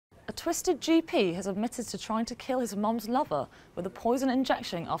A twisted GP has admitted to trying to kill his mum's lover with a poison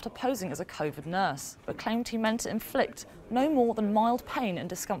injection after posing as a COVID nurse, but claimed he meant to inflict no more than mild pain and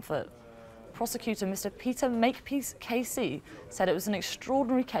discomfort. Prosecutor Mr. Peter Makepeace KC said it was an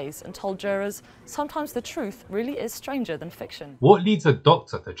extraordinary case and told jurors sometimes the truth really is stranger than fiction. What leads a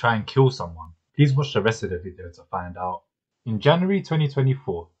doctor to try and kill someone? Please watch the rest of the video to find out. In January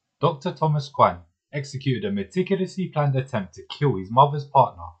 2024, Dr. Thomas Kwan executed a meticulously planned attempt to kill his mother's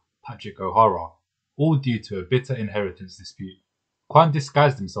partner, Patrick O'Hara, all due to a bitter inheritance dispute. Kwan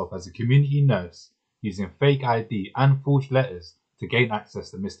disguised himself as a community nurse, using fake ID and forged letters to gain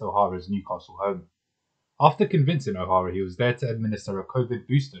access to Mr. O'Hara's Newcastle home. After convincing O'Hara he was there to administer a COVID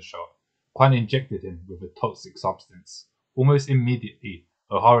booster shot, Kwan injected him with a toxic substance. Almost immediately,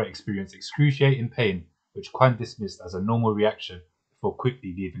 O'Hara experienced excruciating pain, which Kwan dismissed as a normal reaction before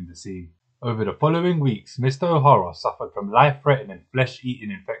quickly leaving the scene. Over the following weeks, Mr. O'Hara suffered from life-threatening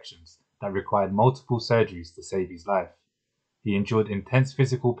flesh-eating infections that required multiple surgeries to save his life. He endured intense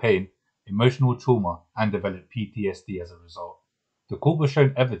physical pain, emotional trauma, and developed PTSD as a result. The court was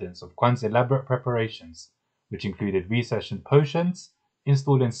shown evidence of Kwan's elaborate preparations, which included researching potions,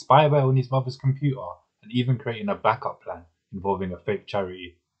 installing spyware on his mother's computer, and even creating a backup plan involving a fake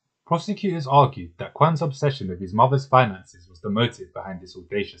charity. Prosecutors argued that Kwan's obsession with his mother's finances was the motive behind this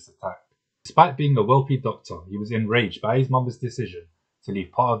audacious attack. Despite being a wealthy doctor, he was enraged by his mother's decision to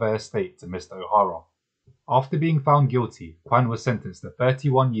leave part of her estate to Mr. O'Hara. After being found guilty, Kwan was sentenced to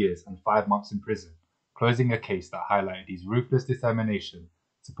 31 years and 5 months in prison, closing a case that highlighted his ruthless determination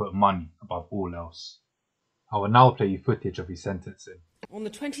to put money above all else. I will now play you footage of his sentencing. On the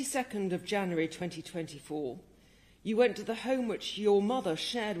 22nd of January 2024, you went to the home which your mother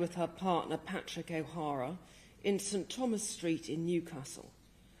shared with her partner Patrick O'Hara in St Thomas Street in Newcastle.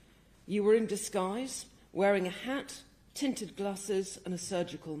 You were in disguise, wearing a hat, tinted glasses and a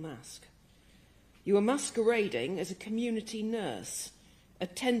surgical mask. You were masquerading as a community nurse,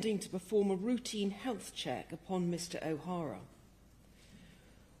 attending to perform a routine health check upon Mr. O'Hara.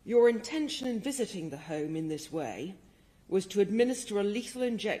 Your intention in visiting the home in this way was to administer a lethal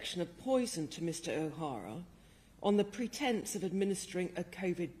injection of poison to Mr. O'Hara on the pretense of administering a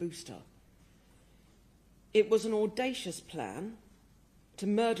COVID booster. It was an audacious plan to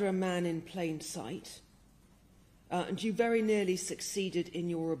murder a man in plain sight, and you very nearly succeeded in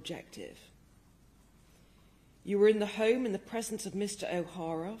your objective. You were in the home in the presence of Mr.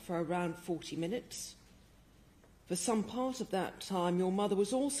 O'Hara for around 40 minutes. For some part of that time, your mother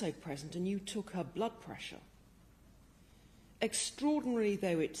was also present and you took her blood pressure. Extraordinary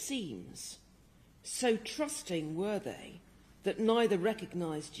though it seems, so trusting were they that neither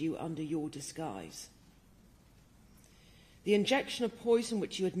recognised you under your disguise. The injection of poison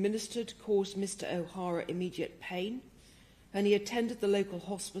which you administered caused Mr. O'Hara immediate pain, and he attended the local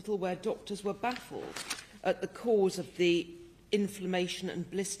hospital where doctors were baffled at the cause of the inflammation and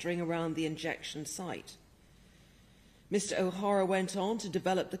blistering around the injection site. Mr. O'Hara went on to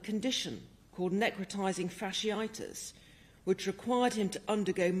develop the condition called necrotizing fasciitis, which required him to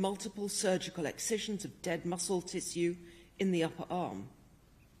undergo multiple surgical excisions of dead muscle tissue in the upper arm.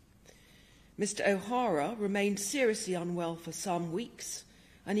 Mr. O'Hara remained seriously unwell for some weeks,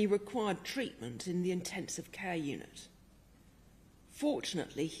 and he required treatment in the intensive care unit.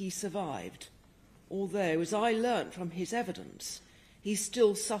 Fortunately, he survived, although, as I learnt from his evidence, he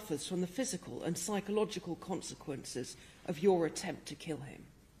still suffers from the physical and psychological consequences of your attempt to kill him.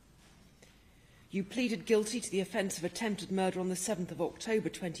 You pleaded guilty to the offence of attempted murder on the 7th of October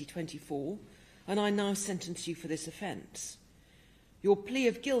 2024, and I now sentence you for this offence. Your plea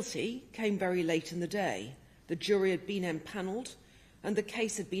of guilty came very late in the day. The jury had been empanelled, and the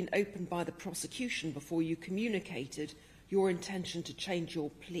case had been opened by the prosecution before you communicated your intention to change your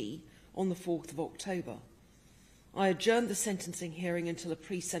plea on the 4th of October. I adjourned the sentencing hearing until a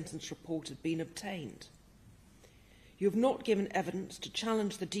pre-sentence report had been obtained. You have not given evidence to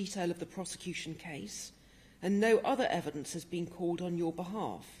challenge the detail of the prosecution case, and no other evidence has been called on your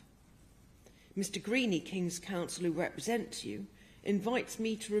behalf. Mr. Greene, King's counsel who represents you, invites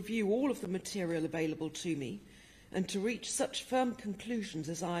me to review all of the material available to me and to reach such firm conclusions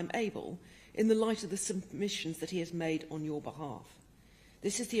as I am able in the light of the submissions that he has made on your behalf.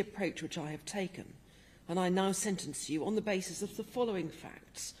 This is the approach which I have taken, and I now sentence you on the basis of the following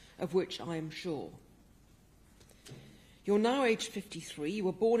facts, of which I am sure. You're now aged 53, you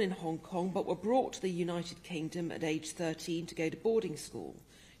were born in Hong Kong but were brought to the United Kingdom at age 13 to go to boarding school.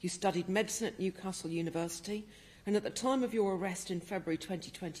 You studied medicine at Newcastle University, and at the time of your arrest in February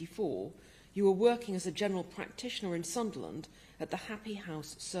 2024, you were working as a general practitioner in Sunderland at the Happy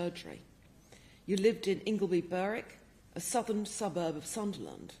House Surgery. You lived in Ingleby Berwick, a southern suburb of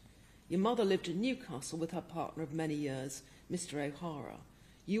Sunderland, Your mother lived in Newcastle with her partner of many years, Mr. O'Hara.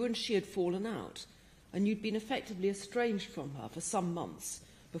 You and she had fallen out, and you'd been effectively estranged from her for some months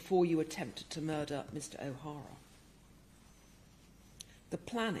before you attempted to murder Mr. O'Hara. The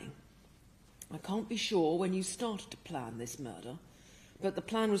planning. I can't be sure when you started to plan this murder, but the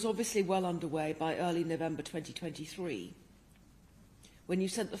plan was obviously well underway by early November 2023, when you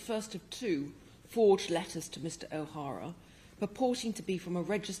sent the first of two forged letters to Mr. O'Hara, purporting to be from a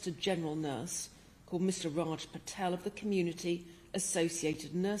registered general nurse called Mr. Raj Patel of the Community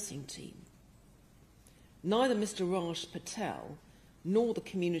Associated Nursing Team. Neither Mr. Raj Patel nor the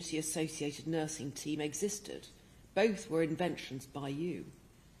Community Associated Nursing Team existed. Both were inventions by you.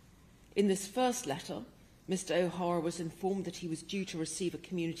 In this first letter, Mr. O'Hara was informed that he was due to receive a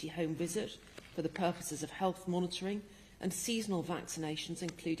community home visit for the purposes of health monitoring and seasonal vaccinations,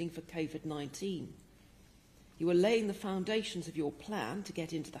 including for COVID-19. You were laying the foundations of your plan to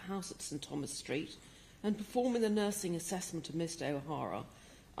get into the house at St Thomas Street and performing the nursing assessment of Mr. O'Hara,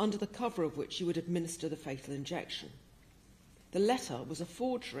 under the cover of which you would administer the fatal injection. The letter was a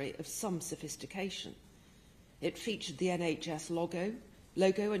forgery of some sophistication. It featured the NHS logo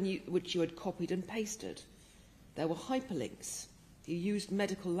which you had copied and pasted. There were hyperlinks. You used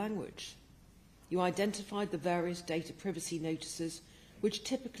medical language. You identified the various data privacy notices which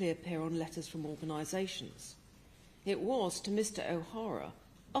typically appear on letters from organisations. It was, to Mr. O'Hara,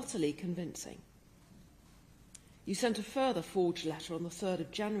 utterly convincing. You sent a further forged letter on the 3rd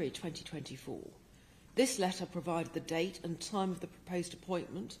of January 2024. This letter provided the date and time of the proposed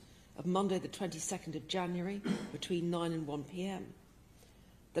appointment of Monday the 22nd of January between 9 and 1 p.m.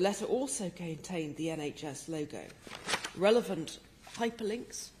 The letter also contained the NHS logo, relevant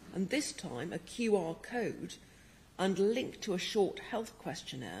hyperlinks, and this time a QR code and a link to a short health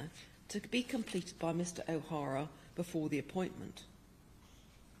questionnaire to be completed by Mr. O'Hara before the appointment.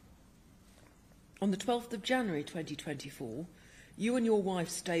 On the 12th of January 2024, you and your wife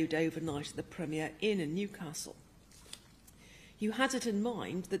stayed overnight at the Premier Inn in Newcastle. You had it in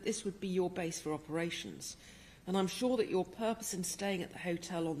mind that this would be your base for operations, and I'm sure that your purpose in staying at the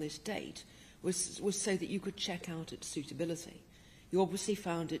hotel on this date was so that you could check out its suitability. You obviously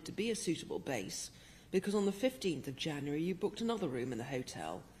found it to be a suitable base, because on the 15th of January you booked another room in the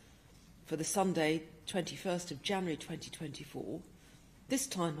hotel for the Sunday 21st of January 2024. This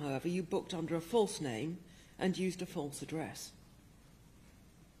time, however, you booked under a false name and used a false address.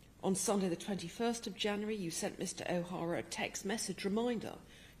 On Sunday the 21st of January, you sent Mr. O'Hara a text message reminder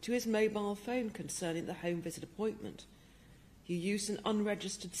to his mobile phone concerning the home visit appointment. You used an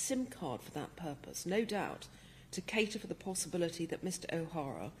unregistered SIM card for that purpose, no doubt, to cater for the possibility that Mr.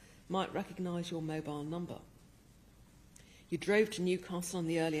 O'Hara might recognise your mobile number. You drove to Newcastle in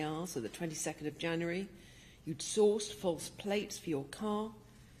the early hours of the 22nd of January. You'd sourced false plates for your car.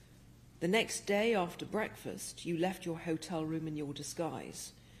 The next day after breakfast, you left your hotel room in your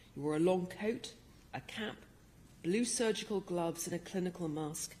disguise. You wore a long coat, a cap, blue surgical gloves and a clinical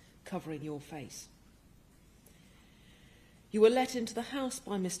mask covering your face. You were let into the house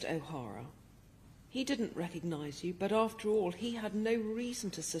by Mr. O'Hara. He didn't recognise you, but after all, he had no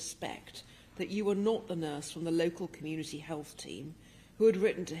reason to suspect that you were not the nurse from the local community health team who had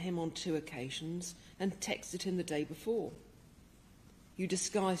written to him on 2 occasions and texted him the day before. You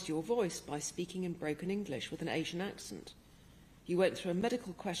disguised your voice by speaking in broken English with an Asian accent. You went through a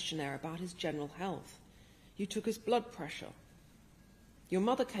medical questionnaire about his general health. You took his blood pressure. Your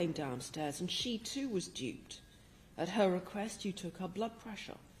mother came downstairs and she too was duped. At her request, you took her blood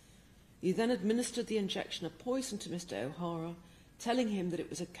pressure. You then administered the injection of poison to Mr. O'Hara, telling him that it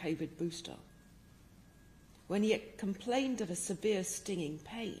was a COVID booster. When he complained of a severe stinging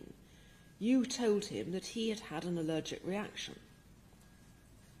pain, you told him that he had had an allergic reaction.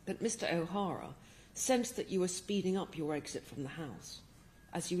 But Mr. O'Hara sensed that you were speeding up your exit from the house.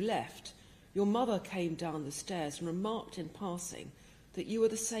 As you left, your mother came down the stairs and remarked in passing that you were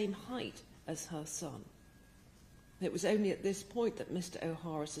the same height as her son. It was only at this point that Mr.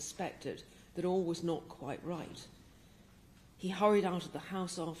 O'Hara suspected that all was not quite right. He hurried out of the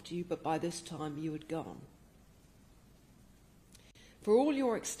house after you, but by this time you had gone. For all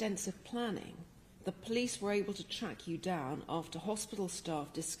your extensive planning, the police were able to track you down after hospital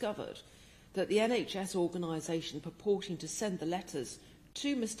staff discovered that the NHS organisation purporting to send the letters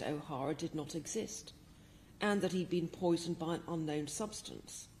to Mr. O'Hara did not exist, and that he'd been poisoned by an unknown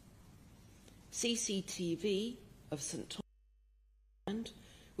substance. CCTV of St Thomas,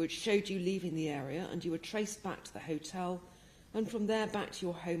 which showed you leaving the area, and you were traced back to the hotel, and from there back to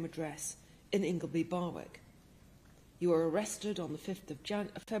your home address in Ingleby, Barwick. You were arrested on the 5th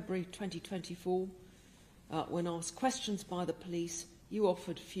of February 2024. When asked questions by the police, you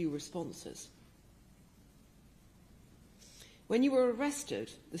offered few responses. When you were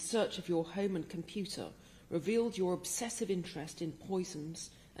arrested, the search of your home and computer revealed your obsessive interest in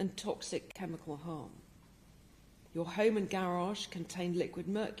poisons and toxic chemical harm. Your home and garage contained liquid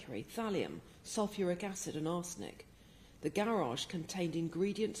mercury, thallium, sulfuric acid and arsenic. The garage contained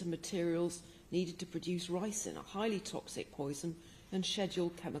ingredients and materials needed to produce ricin, a highly toxic poison and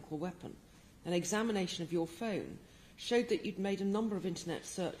scheduled chemical weapon. An examination of your phone showed that you'd made a number of internet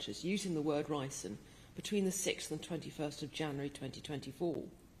searches using the word ricin between the 6th and 21st of January 2024.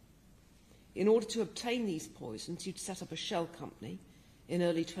 In order to obtain these poisons, you'd set up a shell company in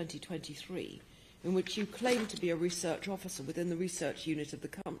early 2023 in which you claimed to be a research officer within the research unit of the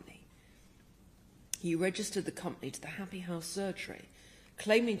company. You registered the company to the Happy House Surgery,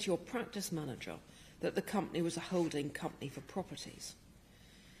 claiming to your practice manager that the company was a holding company for properties.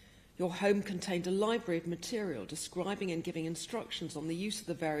 Your home contained a library of material describing and giving instructions on the use of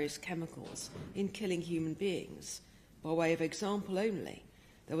the various chemicals in killing human beings. By way of example only,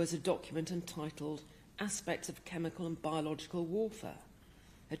 there was a document entitled Aspects of Chemical and Biological Warfare,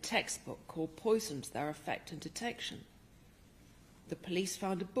 a textbook called Poisons, Their Effect and Detection. The police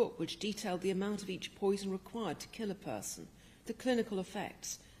found a book which detailed the amount of each poison required to kill a person, the clinical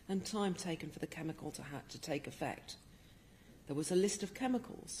effects, and time taken for the chemical to take effect. There was a list of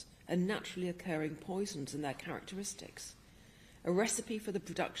chemicals and naturally occurring poisons and their characteristics, a recipe for the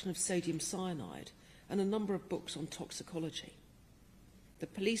production of sodium cyanide, and a number of books on toxicology. The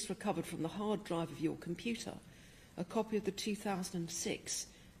police recovered from the hard drive of your computer a copy of the 2006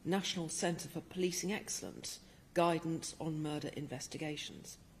 National Centre for Policing Excellence Guidance on Murder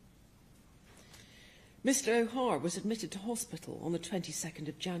Investigations. Mr. O'Hara was admitted to hospital on the 22nd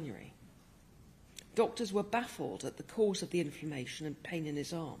of January. Doctors were baffled at the cause of the inflammation and pain in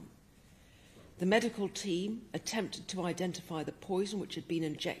his arm. The medical team attempted to identify the poison which had been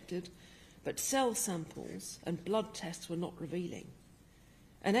injected, but cell samples and blood tests were not revealing.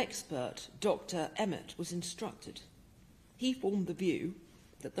 An expert, Dr. Emmett, was instructed. He formed the view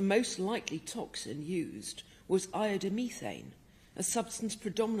that the most likely toxin used was iodimethane, a substance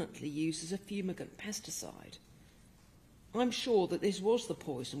predominantly used as a fumigant pesticide. I'm sure that this was the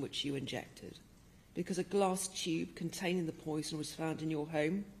poison which you injected, because a glass tube containing the poison was found in your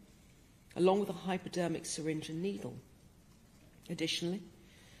home, along with a hypodermic syringe and needle. Additionally,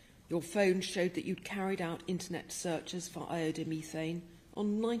 your phone showed that you'd carried out internet searches for iodimethane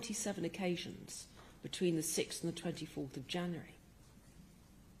on 97 occasions between the 6th and the 24th of January.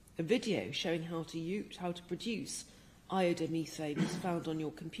 A video showing how to produce iodimethane was found on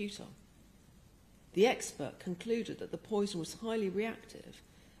your computer. The expert concluded that the poison was highly reactive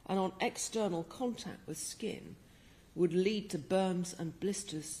and on external contact with skin would lead to burns and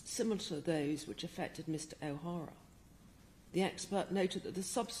blisters similar to those which affected Mr. O'Hara. The expert noted that the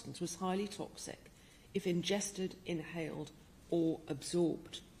substance was highly toxic if ingested, inhaled or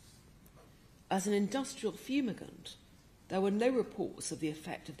absorbed. As an industrial fumigant, there were no reports of the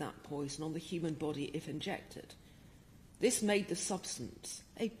effect of that poison on the human body if injected. This made the substance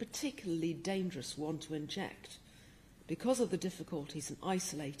a particularly dangerous one to inject because of the difficulties in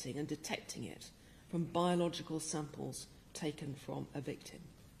isolating and detecting it from biological samples taken from a victim.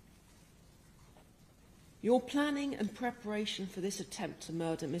 Your planning and preparation for this attempt to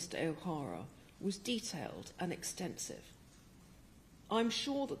murder Mr. O'Hara was detailed and extensive. I'm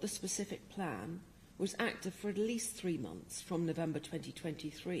sure that the specific plan was active for at least 3 months from November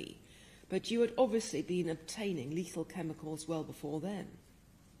 2023, but you had obviously been obtaining lethal chemicals well before then.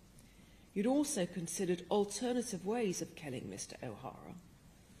 You'd also considered alternative ways of killing Mr. O'Hara.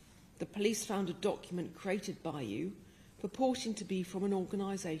 The police found a document created by you purporting to be from an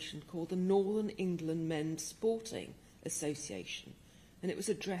organisation called the Northern England Men's Sporting Association, and it was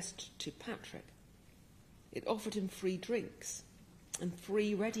addressed to Patrick. It offered him free drinks and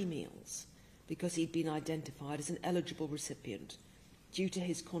free ready meals because he'd been identified as an eligible recipient due to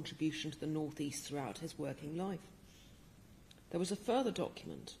his contribution to the North East throughout his working life. There was a further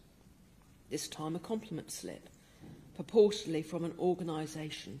document, this time a compliment slip, purportedly from an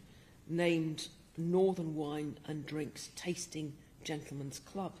organisation named Northern Wine and Drinks Tasting Gentlemen's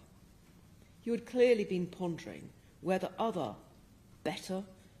Club. You had clearly been pondering whether other, better,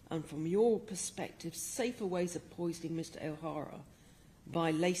 and from your perspective, safer ways of poisoning Mr. O'Hara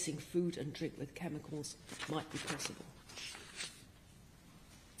by lacing food and drink with chemicals might be possible.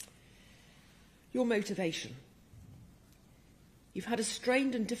 Your motivation. You've had a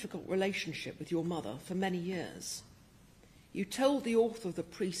strained and difficult relationship with your mother for many years. You told the author of the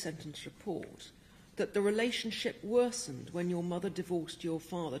pre-sentence report that the relationship worsened when your mother divorced your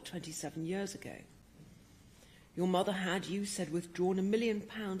father 27 years ago. Your mother had, you said, withdrawn £1 million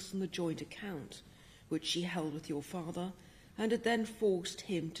from the joint account, which she held with your father, and had then forced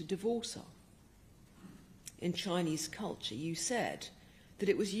him to divorce her. In Chinese culture, you said that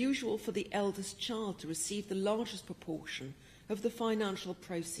it was usual for the eldest child to receive the largest proportion of the financial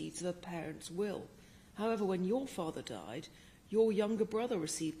proceeds of a parent's will. However, when your father died, your younger brother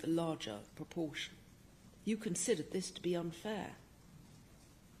received the larger proportion. You considered this to be unfair.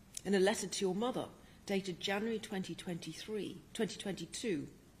 In a letter to your mother, dated January 2022,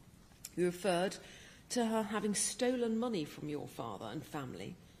 you referred to her having stolen money from your father and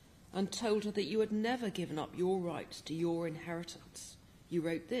family and told her that you had never given up your rights to your inheritance. You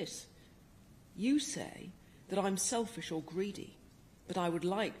wrote this: "You say that I'm selfish or greedy, but I would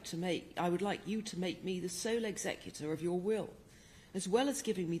like you to make me the sole executor of your will, as well as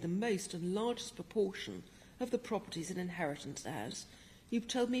giving me the most and largest proportion of the properties and inheritance, as you've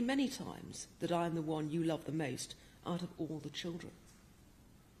told me many times that I am the one you love the most out of all the children."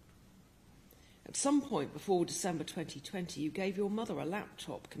 At some point before December 2020, you gave your mother a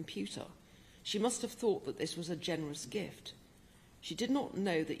laptop computer. She must have thought that this was a generous gift. She did not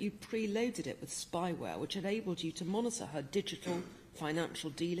know that you preloaded it with spyware, which enabled you to monitor her digital financial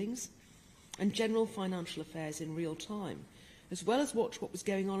dealings and general financial affairs in real time, as well as watch what was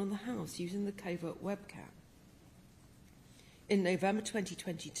going on in the house using the covert webcam. In November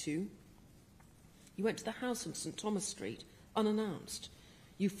 2022, you went to the house on St Thomas Street unannounced.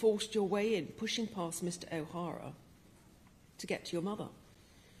 You forced your way in, pushing past Mr O'Hara to get to your mother.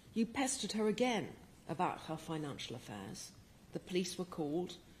 You pestered her again about her financial affairs. The police were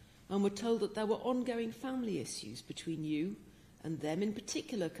called and were told that there were ongoing family issues between you and them, in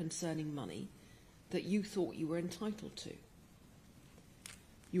particular concerning money that you thought you were entitled to.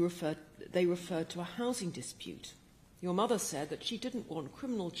 They referred to a housing dispute. Your mother said that she didn't want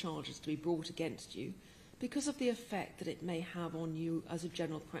criminal charges to be brought against you because of the effect that it may have on you as a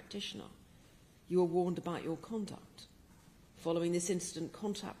general practitioner. You were warned about your conduct. Following this incident,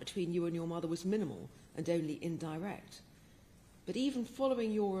 contact between you and your mother was minimal and only indirect. But even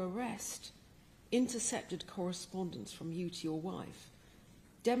following your arrest, intercepted correspondence from you to your wife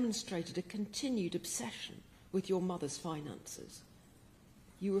demonstrated a continued obsession with your mother's finances.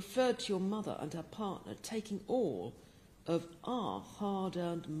 You referred to your mother and her partner taking all of our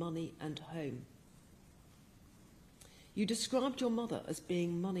hard-earned money and home. You described your mother as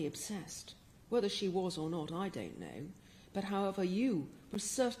being money-obsessed. Whether she was or not, I don't know. But however, you were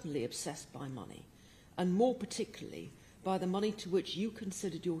certainly obsessed by money, and more particularly by the money to which you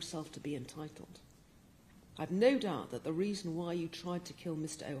considered yourself to be entitled. I've no doubt that the reason why you tried to kill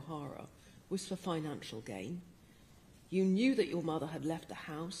Mr O'Hara was for financial gain. You knew that your mother had left the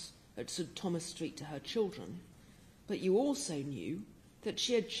house at St Thomas Street to her children, but you also knew that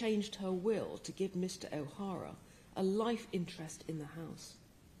she had changed her will to give Mr O'Hara a life interest in the house.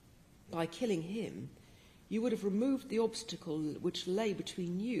 By killing him, you would have removed the obstacle which lay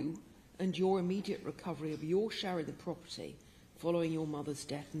between you and your immediate recovery of your share of the property following your mother's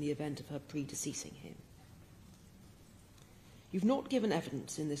death in the event of her predeceasing him. You've not given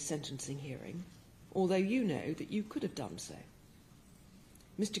evidence in this sentencing hearing, although you know that you could have done so.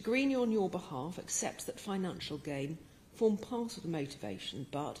 Mr Green, on your behalf, accepts that financial gain formed part of the motivation,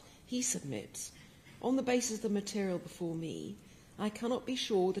 but he submits, on the basis of the material before me, I cannot be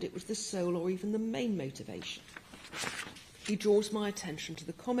sure that it was the sole or even the main motivation. He draws my attention to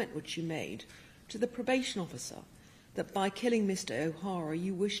the comment which you made to the probation officer that by killing Mr O'Hara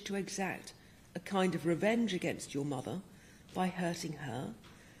you wished to exact a kind of revenge against your mother by hurting her,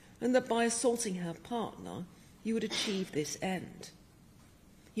 and that by assaulting her partner you would achieve this end.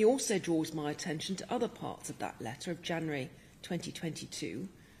 He also draws my attention to other parts of that letter of January 2022,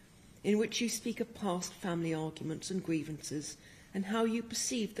 in which you speak of past family arguments and grievances and how you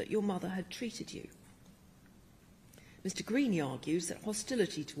perceived that your mother had treated you. Mr Green argues that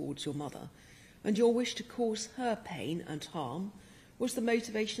hostility towards your mother and your wish to cause her pain and harm was the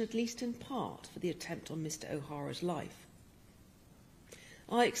motivation, at least in part, for the attempt on Mr O'Hara's life.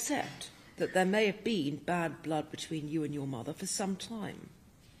 I accept that there may have been bad blood between you and your mother for some time,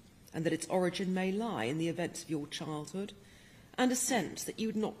 and that its origin may lie in the events of your childhood and a sense that you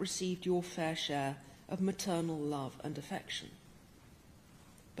had not received your fair share of maternal love and affection.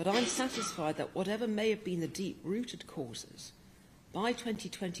 But I'm satisfied that whatever may have been the deep-rooted causes, by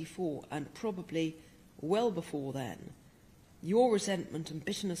 2024, and probably well before then, your resentment and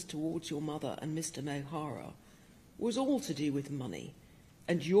bitterness towards your mother and Mr O'Hara was all to do with money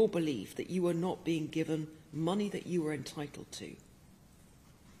and your belief that you were not being given money that you were entitled to.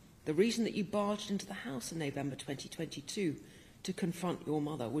 The reason that you barged into the house in November 2022 to confront your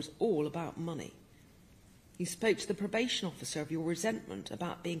mother was all about money. You spoke to the probation officer of your resentment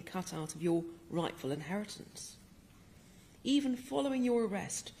about being cut out of your rightful inheritance. Even following your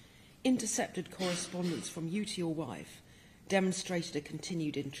arrest, intercepted correspondence from you to your wife demonstrated a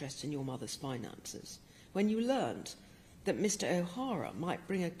continued interest in your mother's finances. When you learned that Mr. O'Hara might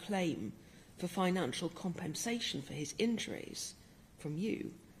bring a claim for financial compensation for his injuries from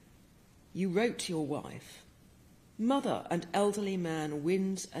you, you wrote to your wife, "Mother, an elderly man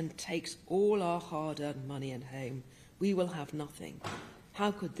wins and takes all our hard-earned money and home. We will have nothing.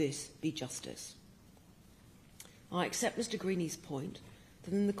 How could this be justice?" I accept Mr. Greeny's point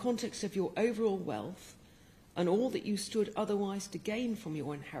that in the context of your overall wealth and all that you stood otherwise to gain from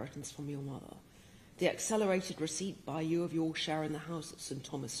your inheritance from your mother, the accelerated receipt by you of your share in the house at St.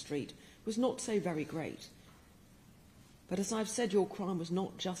 Thomas Street was not so very great. But as I've said, your crime was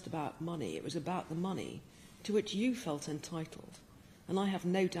not just about money, it was about the money to which you felt entitled, and I have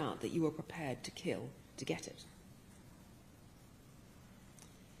no doubt that you were prepared to kill to get it.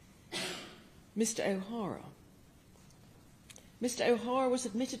 Mr. O'Hara. Mr. O'Hara was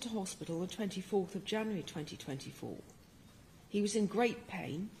admitted to hospital on the 24th of January 2024. He was in great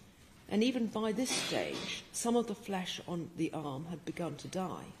pain, and even by this stage, some of the flesh on the arm had begun to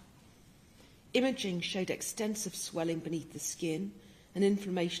die. Imaging showed extensive swelling beneath the skin and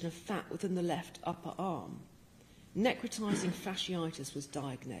inflammation of fat within the left upper arm. Necrotizing fasciitis was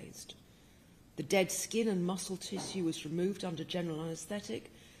diagnosed. The dead skin and muscle tissue was removed under general anaesthetic,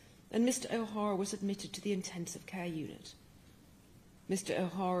 and Mr. O'Hara was admitted to the intensive care unit. Mr.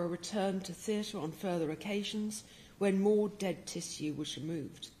 O'Hara returned to theatre on further occasions when more dead tissue was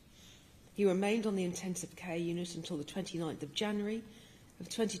removed. He remained on the intensive care unit until the 29th of January of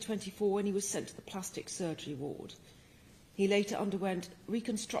 2024 when he was sent to the plastic surgery ward. He later underwent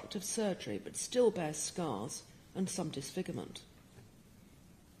reconstructive surgery but still bears scars and some disfigurement.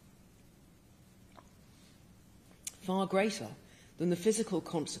 Far greater than the physical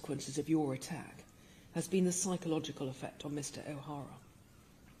consequences of your attack has been the psychological effect on Mr. O'Hara.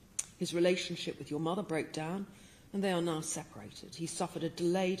 His relationship with your mother broke down and they are now separated. He suffered a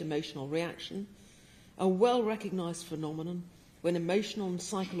delayed emotional reaction, a well-recognised phenomenon when emotional and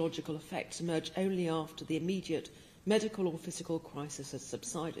psychological effects emerge only after the immediate medical or physical crisis has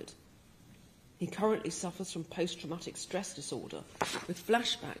subsided. He currently suffers from post-traumatic stress disorder with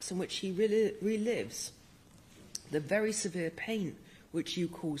flashbacks in which he relives the very severe pain which you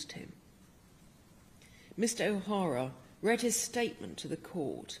caused him. Mr. O'Hara read his statement to the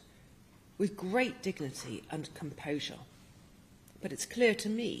court with great dignity and composure, but it's clear to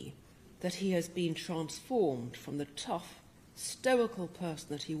me that he has been transformed from the tough, stoical person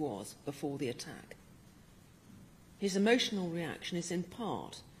that he was before the attack. His emotional reaction is in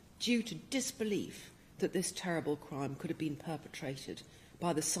part due to disbelief that this terrible crime could have been perpetrated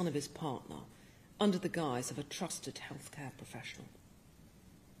by the son of his partner under the guise of a trusted healthcare professional.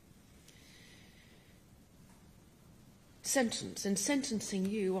 Sentence. In sentencing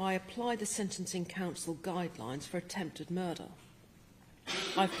you, I apply the Sentencing Council guidelines for attempted murder.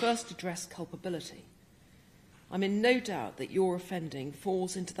 I first address culpability. I'm in no doubt that your offending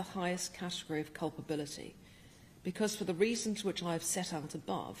falls into the highest category of culpability because, for the reasons which I have set out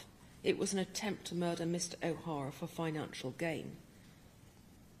above, it was an attempt to murder Mr. O'Hara for financial gain.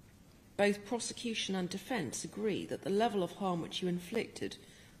 Both prosecution and defence agree that the level of harm which you inflicted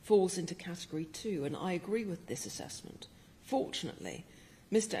falls into Category 2, and I agree with this assessment. Fortunately,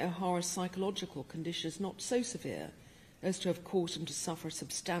 Mr. O'Hara's psychological condition is not so severe as to have caused him to suffer a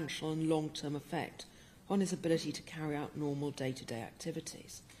substantial and long-term effect on his ability to carry out normal day-to-day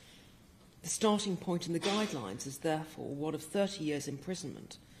activities. The starting point in the guidelines is therefore one of 30 years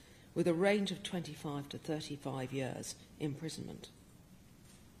imprisonment, with a range of 25 to 35 years imprisonment.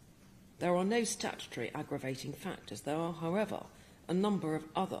 There are no statutory aggravating factors. There are, however, a number of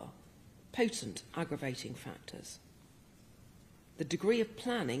other potent aggravating factors. The degree of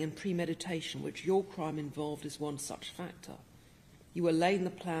planning and premeditation which your crime involved is one such factor. You were laying the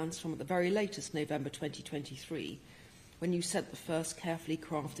plans from at the very latest November 2023, when you sent the first carefully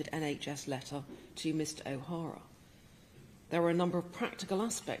crafted NHS letter to Mr. O'Hara. There were a number of practical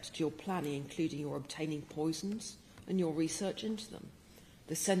aspects to your planning, including your obtaining poisons and your research into them,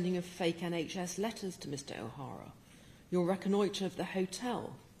 the sending of fake NHS letters to Mr. O'Hara, your reconnoitre of the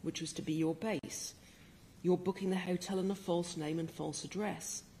hotel, which was to be your base, your booking the hotel in a false name and false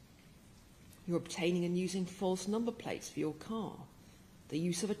address, your obtaining and using false number plates for your car, the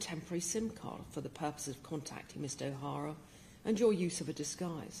use of a temporary SIM card for the purpose of contacting Mr. O'Hara, and your use of a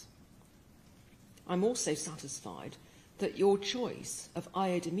disguise. I'm also satisfied that your choice of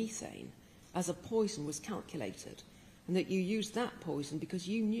iodimethane as a poison was calculated, and that you used that poison because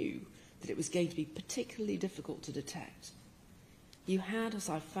you knew that it was going to be particularly difficult to detect. You had, as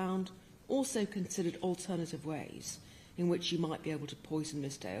I found, also considered alternative ways in which you might be able to poison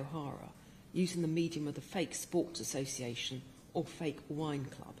Mr. O'Hara using the medium of the fake sports association or fake wine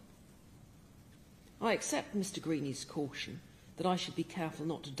club. I accept Mr. Greeny's caution that I should be careful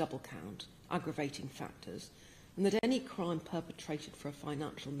not to double count aggravating factors, and that any crime perpetrated for a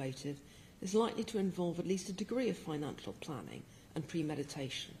financial motive is likely to involve at least a degree of financial planning and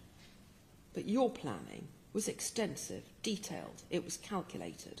premeditation. But your planning was extensive, detailed, it was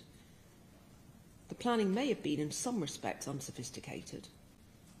calculated. The planning may have been in some respects unsophisticated.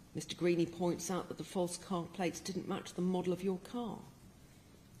 Mr. Greeny points out that the false car plates didn't match the model of your car.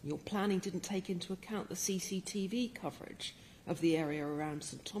 Your planning didn't take into account the CCTV coverage of the area around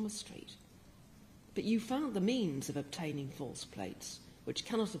St Thomas Street. But you found the means of obtaining false plates, which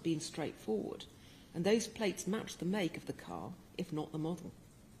cannot have been straightforward, and those plates matched the make of the car, if not the model.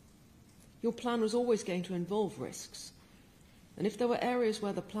 Your plan was always going to involve risks, and if there were areas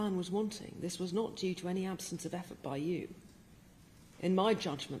where the plan was wanting, this was not due to any absence of effort by you. In my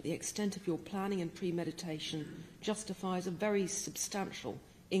judgment, the extent of your planning and premeditation justifies a very substantial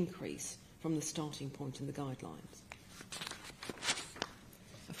increase from the starting point in the guidelines.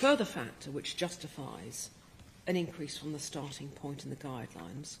 A further factor which justifies an increase from the starting point in the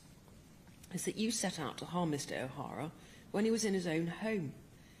guidelines is that you set out to harm Mr. O'Hara when he was in his own home,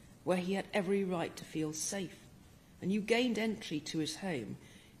 where he had every right to feel safe, and you gained entry to his home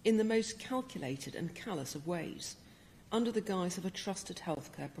in the most calculated and callous of ways, under the guise of a trusted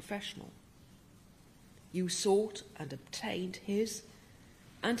healthcare professional. You sought and obtained his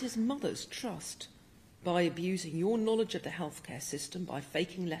and his mother's trust by abusing your knowledge of the healthcare system by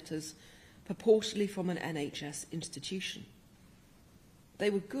faking letters purportedly from an NHS institution.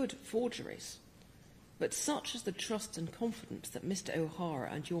 They were good forgeries, but such is the trust and confidence that Mr. O'Hara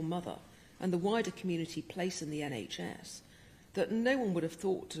and your mother and the wider community place in the NHS that no one would have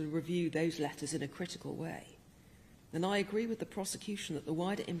thought to review those letters in a critical way. And I agree with the prosecution that the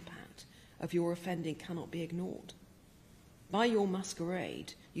wider impact of your offending cannot be ignored. By your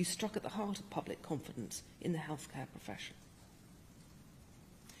masquerade, you struck at the heart of public confidence in the healthcare profession.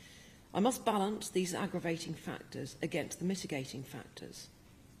 I must balance these aggravating factors against the mitigating factors.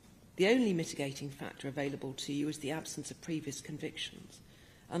 The only mitigating factor available to you is the absence of previous convictions,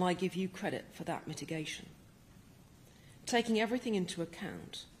 and I give you credit for that mitigation. Taking everything into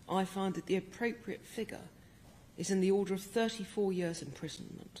account, I find that the appropriate figure is in the order of 34 years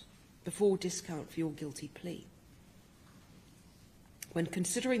imprisonment, before discount for your guilty plea. When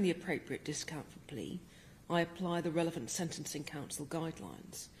considering the appropriate discount for plea, I apply the relevant Sentencing Council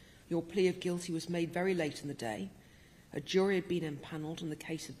guidelines. Your plea of guilty was made very late in the day, a jury had been empanelled and the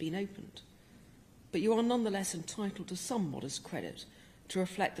case had been opened. But you are nonetheless entitled to some modest credit to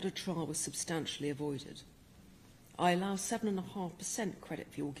reflect that a trial was substantially avoided. I allow 7.5% credit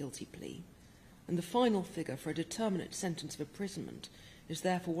for your guilty plea, and the final figure for a determinate sentence of imprisonment is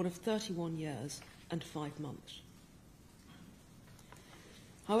therefore one of 31 years and 5 months.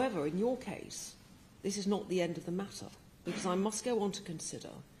 However, in your case, this is not the end of the matter, because I must go on to consider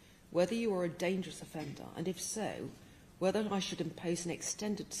whether you are a dangerous offender, and if so, whether I should impose an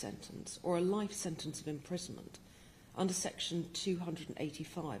extended sentence or a life sentence of imprisonment under Section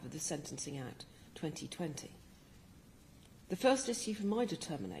 285 of the Sentencing Act 2020. The first issue for my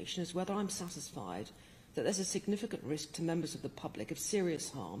determination is whether I'm satisfied that there's a significant risk to members of the public of serious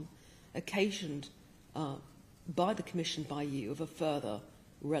harm occasioned by the commission by you of a further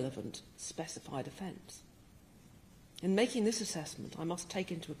relevant specified offence. In making this assessment, I must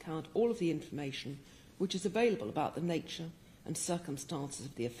take into account all of the information which is available about the nature and circumstances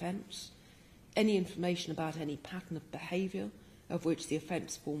of the offence, any information about any pattern of behaviour of which the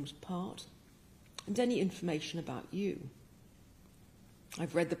offence forms part, and any information about you.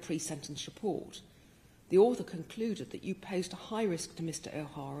 I've read the pre-sentence report. The author concluded that you posed a high risk to Mr.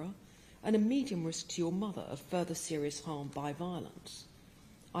 O'Hara and a medium risk to your mother of further serious harm by violence.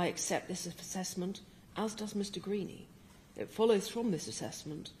 I accept this assessment, as does Mr. Greeny. It follows from this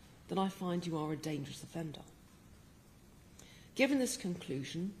assessment that I find you are a dangerous offender. Given this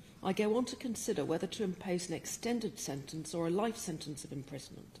conclusion, I go on to consider whether to impose an extended sentence or a life sentence of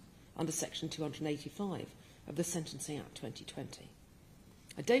imprisonment under Section 285 of the Sentencing Act 2020.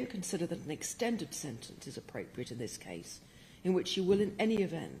 I don't consider that an extended sentence is appropriate in this case, in which you will in any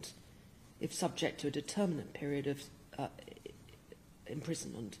event, if subject to a determinate period of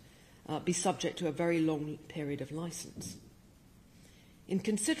imprisonment, be subject to a very long period of licence. In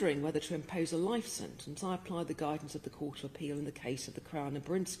considering whether to impose a life sentence, I apply the guidance of the Court of Appeal in the case of the Crown and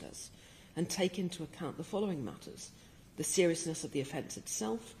Brinskas and take into account the following matters: the seriousness of the offence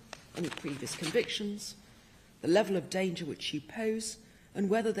itself, any previous convictions, the level of danger which you pose, and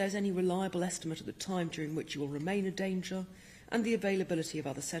whether there's any reliable estimate of the time during which you will remain a danger, and the availability of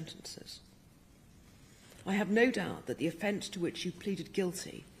other sentences. I have no doubt that the offence to which you pleaded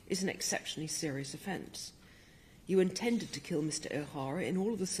guilty is an exceptionally serious offence. You intended to kill Mr. O'Hara in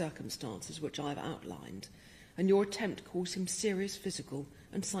all of the circumstances which I have outlined, and your attempt caused him serious physical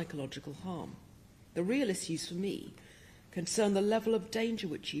and psychological harm. The real issues for me concern the level of danger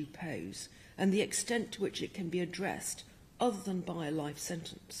which you pose and the extent to which it can be addressed other than by a life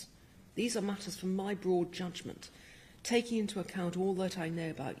sentence. These are matters from my broad judgment, taking into account all that I know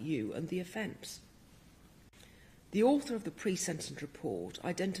about you and the offence. The author of the pre-sentence report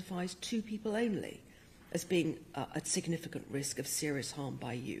identifies 2 people only as being at significant risk of serious harm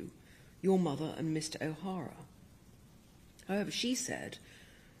by you, your mother and Mr. O'Hara. However, she said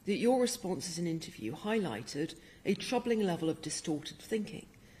that your responses in interview highlighted a troubling level of distorted thinking,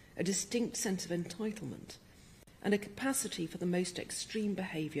 a distinct sense of entitlement, and a capacity for the most extreme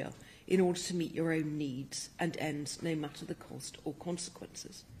behaviour in order to meet your own needs and ends, no matter the cost or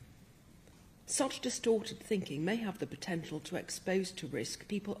consequences. Such distorted thinking may have the potential to expose to risk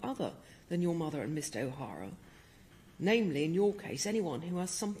people other than your mother and Mr. O'Hara, namely, in your case, anyone who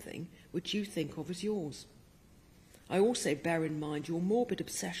has something which you think of as yours. I also bear in mind your morbid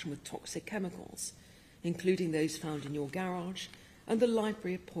obsession with toxic chemicals, including those found in your garage and the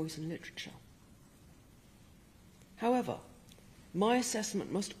library of poison literature. However, my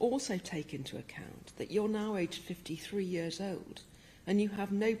assessment must also take into account that you're now aged 53 years old and you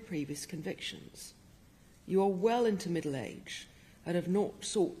have no previous convictions. You are well into middle age and have not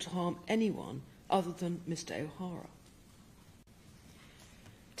sought to harm anyone other than Mr. O'Hara.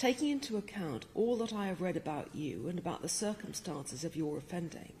 Taking into account all that I have read about you and about the circumstances of your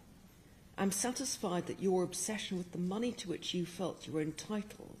offending, I'm satisfied that your obsession with the money to which you felt you were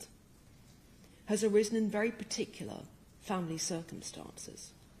entitled has arisen in very particular family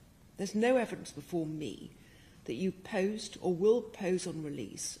circumstances. There's no evidence before me that you posed or will pose on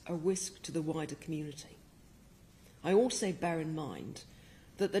release a risk to the wider community. I also bear in mind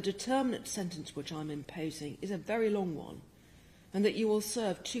that the determinate sentence which I'm imposing is a very long one, and that you will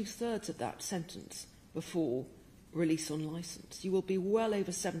serve 2/3 of that sentence before release on licence. You will be well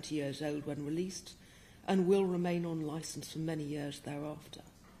over 70 years old when released and will remain on licence for many years thereafter.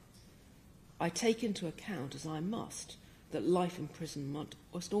 I take into account, as I must, that life imprisonment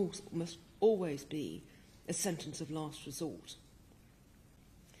must always be a sentence of last resort.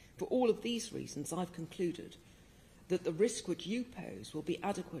 For all of these reasons, I've concluded that the risk which you pose will be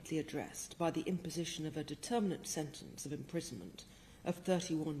adequately addressed by the imposition of a determinate sentence of imprisonment of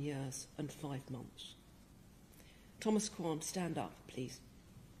 31 years and 5 months. Thomas Kwan, stand up, please.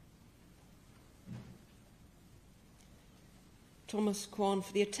 Thomas Kwan,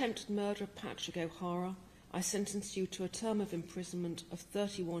 for the attempted murder of Patrick O'Hara, I sentence you to a term of imprisonment of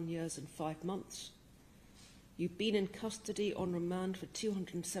 31 years and 5 months. You've been in custody on remand for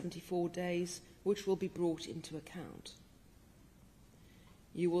 274 days, which will be brought into account.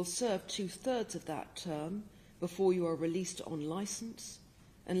 You will serve 2/3 of that term before you are released on licence,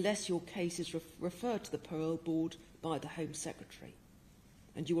 unless your case is referred to the parole board by the Home Secretary,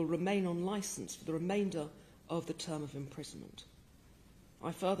 and you will remain on licence for the remainder of the term of imprisonment.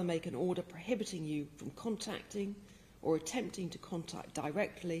 I further make an order prohibiting you from contacting or attempting to contact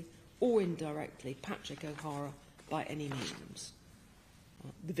directly or indirectly Patrick O'Hara by any means.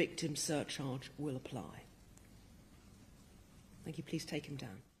 The victim surcharge will apply. Thank you. Please take him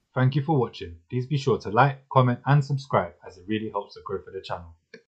down. Thank you for watching. Please be sure to like, comment and subscribe, as it really helps the growth of the channel.